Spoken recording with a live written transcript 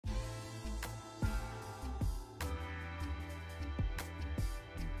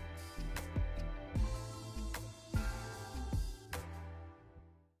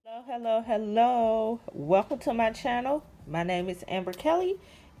Hello. Welcome to my channel. My name is Amber Kelly,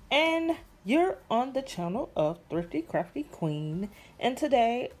 and you're on the channel of Thrifty Crafty Queen. And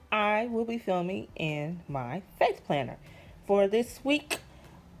today I will be filming in my faith planner for this week.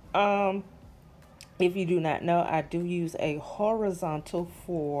 If you do not know, I do use a horizontal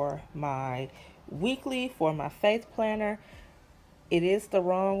for my weekly for my faith planner. It is the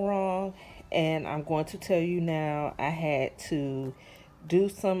wrong, and I'm going to tell you now, I had to do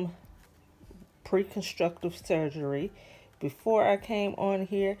some pre-constructive surgery before I came on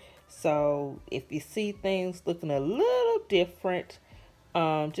here. So if you see things looking a little different,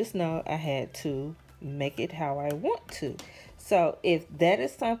 just know I had to make it how I want to. So if that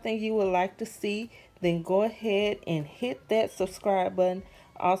is something you would like to see, then go ahead and hit that subscribe button.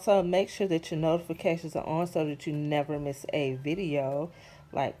 Also, make sure that your notifications are on so that you never miss a video.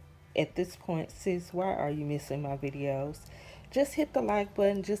 Like at this point, sis, why are you missing my videos? Just hit the like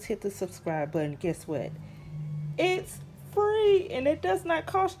button, just hit the subscribe button. Guess what? It's free and it does not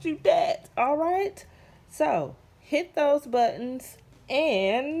cost you that, all right? So hit those buttons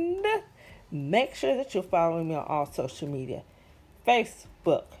and make sure that you're following me on all social media.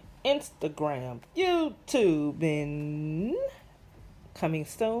 Facebook, Instagram, YouTube, and coming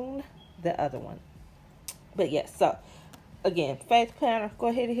soon, the other one. But yes, so again, faith planner, go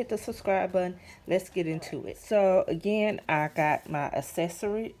ahead and hit the subscribe button. Let's get into it. So again, I got my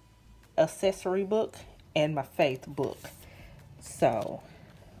accessory book and my faith book. So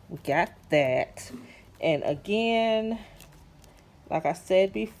we got that. And again, like I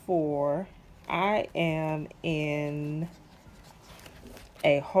said before, I am in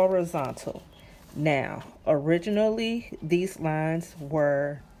a horizontal. Now, originally these lines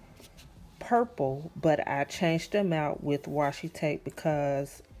were purple, but I changed them out with washi tape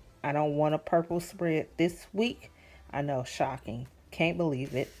because I don't want a purple spread this week. I know, shocking, can't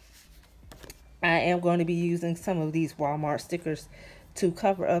believe it. I am going to be using some of these Walmart stickers to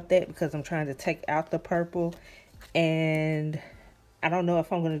cover up that because I'm trying to take out the purple, and I don't know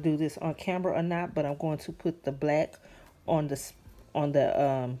if I'm going to do this on camera or not, but I'm going to put the black on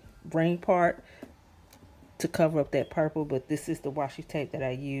the ring part to cover up that purple. But this is the washi tape that I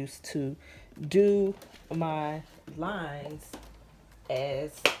use to do my lines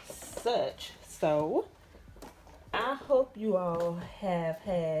as such. So I hope you all have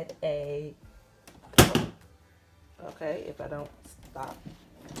had a, okay, if I don't stop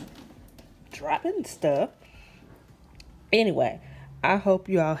dropping stuff. Anyway, I hope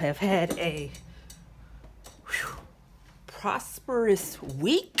you all have had a prosperous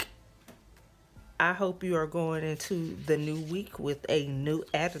week. I hope you are going into the new week with a new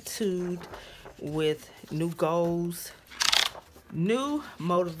attitude, with new goals, new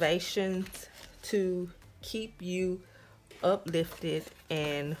motivations to keep you uplifted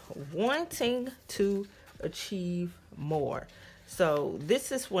and wanting to achieve more. So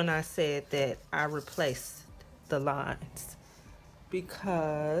this is when I said that I replaced the lines,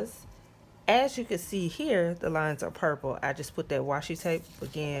 because as you can see here, the lines are purple. I just put that washi tape.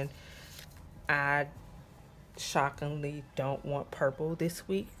 Again, I shockingly don't want purple this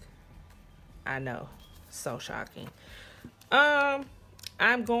week. I know, so shocking. I'm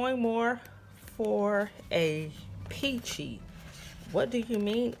going more for a peachy. What do you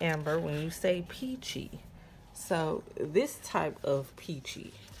mean, Amber, when you say peachy? So this type of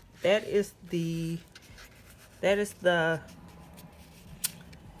peachy, that is the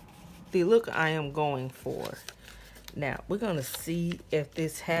look I am going for. Now we're gonna see if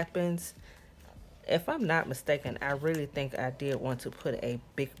this happens. If I'm not mistaken, I really think I did want to put a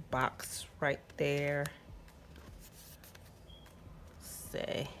big box right there.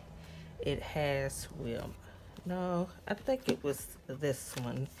 Say it has, well, no, I think it was this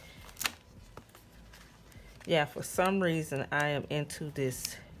one. Yeah, for some reason I am into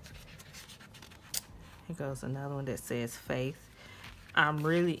this. Here goes another one that says faith. I'm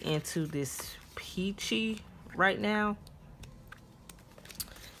really into this peachy right now.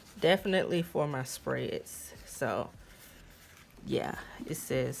 Definitely for my spreads. So yeah, it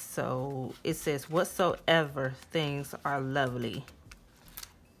says whatsoever things are lovely.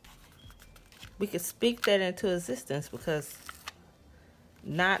 We can speak that into existence because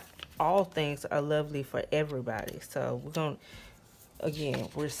not all things are lovely for everybody. So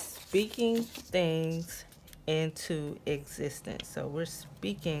we're speaking things into existence. So we're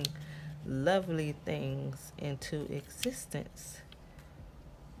speaking lovely things into existence.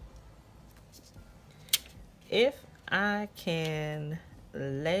 If I can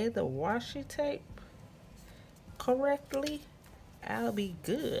lay the washi tape correctly, I'll be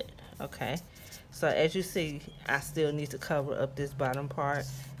good. Okay, so as you see, I still need to cover up this bottom part,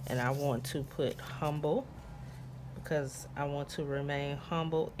 and I want to put humble because I want to remain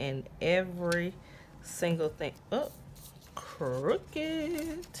humble in every single thing. Oh,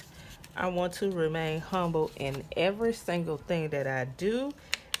 crooked. I want to remain humble in every single thing that I do,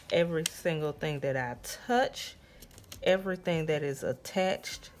 every single thing that I touch, everything that is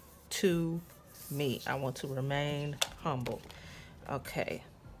attached to me. I want to remain humble. Okay,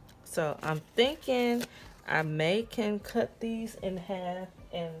 so I'm thinking I can cut these in half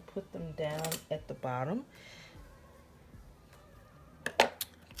and put them down at the bottom,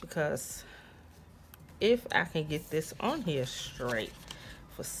 because if I can get this on here straight,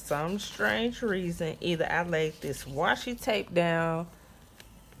 for some strange reason, either I laid this washi tape down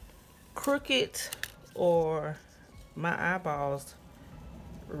crooked or my eyeballs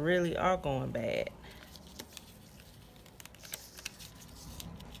really are going bad.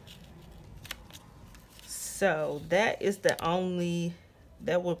 So that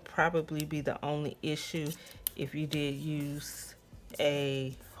would probably be the only issue if you did use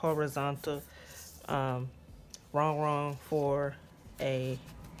a horizontal wrong for a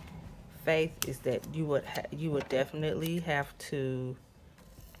faith, is that you would definitely have to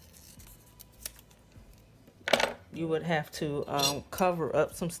cover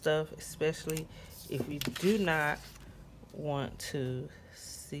up some stuff, especially if you do not want to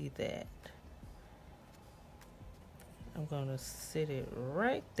see that. I'm going to sit it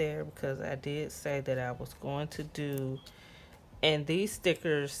right there because I did say that I was going to do, and these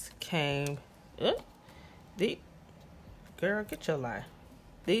stickers came, girl, get your lie.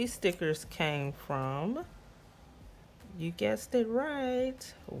 These stickers came from, you guessed it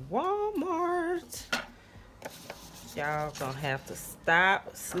right, Walmart. Y'all gonna have to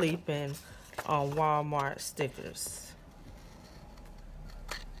stop sleeping on Walmart stickers.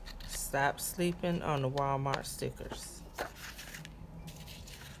 Stop sleeping on the Walmart stickers.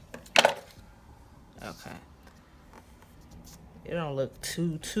 Okay. It don't look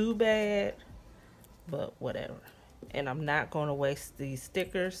too bad, but whatever. And I'm not going to waste these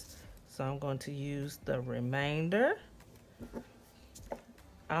stickers, so I'm going to use the remainder.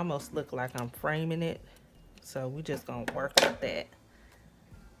 I almost look like I'm framing it, so we just gonna work with that.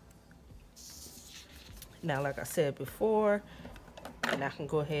 Now, like I said before, and I can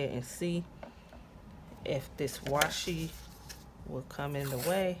go ahead and see if this washi will come in the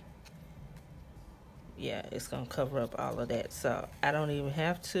way. Yeah, it's gonna cover up all of that, so I don't even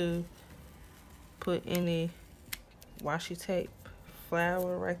have to put any washi tape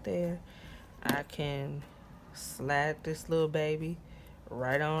flower right there. I can slide this little baby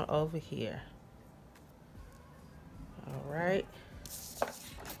right on over here. All right.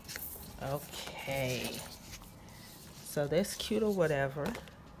 Okay. So that's cute or whatever.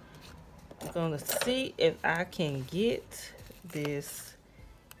 I'm gonna see if I can get this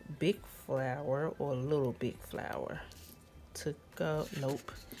big flower or little big flower to go.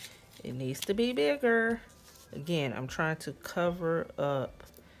 Nope. It needs to be bigger. Again, I'm trying to cover up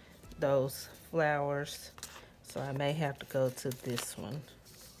those flowers, so I may have to go to this one.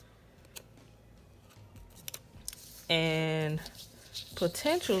 And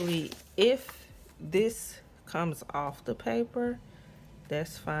potentially, if this comes off the paper,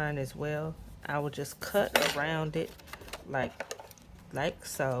 that's fine as well. I will just cut around it like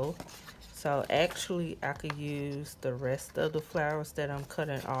so. So actually, I could use the rest of the flowers that I'm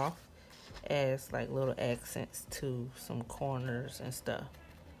cutting off as like little accents to some corners and stuff.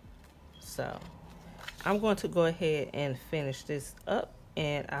 So I'm going to go ahead and finish this up,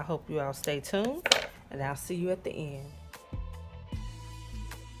 and I hope you all stay tuned, and I'll see you at the end.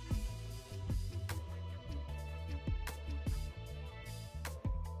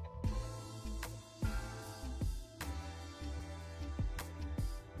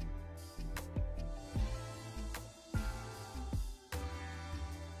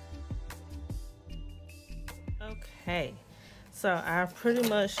 Okay, so I pretty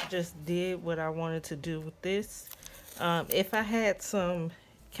much just did what I wanted to do with this. If I had some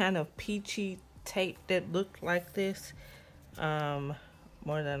kind of peachy tape that looked like this, more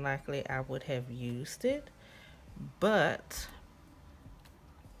than likely I would have used it. But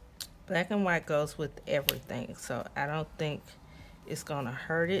black and white goes with everything, so I don't think it's gonna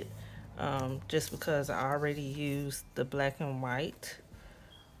hurt it, just because I already used the black and white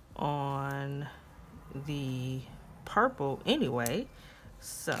on the purple anyway.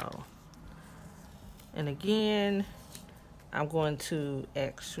 So, and again, I'm going to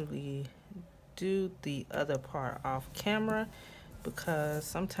actually do the other part off camera, because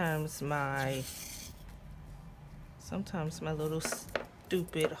sometimes my little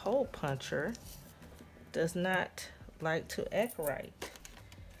stupid hole puncher does not like to act right.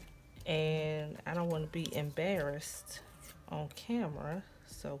 and I don't want to be embarrassed on camera,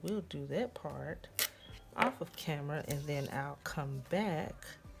 so we'll do that part off of camera, and then I'll come back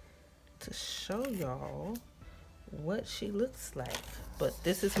to show y'all what she looks like. But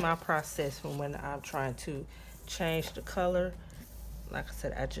this is my process from when I'm trying to change the color. Like I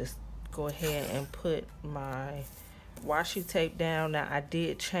said, I just go ahead and put my washi tape down. Now I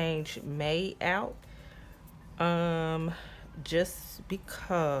did change May out just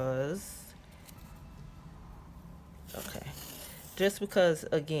because, okay, just because,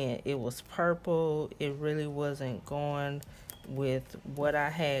 again, it was purple. It really wasn't going with what I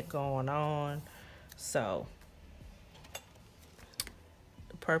had going on, so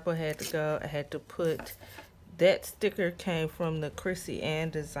the purple had to go. I had to put, that sticker came from the Chrissy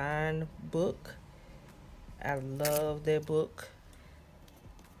Ann design book. I love that book.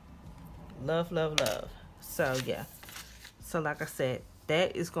 Love, love, love. So yeah, so like I said,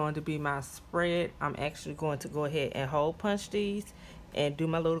 that is going to be my spread. I'm actually going to go ahead and hole punch these and do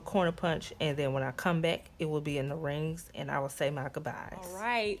my little corner punch, and then when I come back, it will be in the rings and I will say my goodbyes. All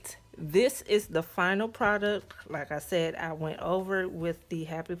right, this is the final product. Like I said, I went over with the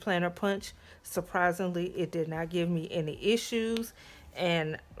Happy Planner punch. Surprisingly, it did not give me any issues,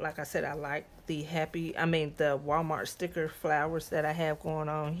 and like I said, I like the the Walmart sticker flowers that I have going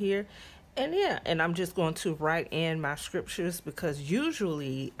on here. And yeah, and I'm just going to write in my scriptures, because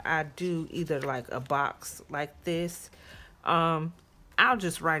usually I do either like a box like this. I'll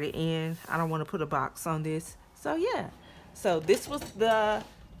just write it in. I don't want to put a box on this. So yeah, so this was the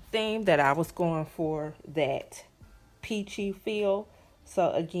theme that I was going for, that peachy feel.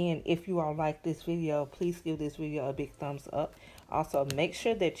 So again, if you all like this video, please give this video a big thumbs up. Also, make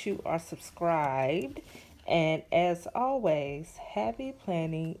sure that you are subscribed. And as always, happy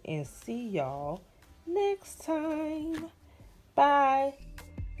planning, and see y'all next time. Bye.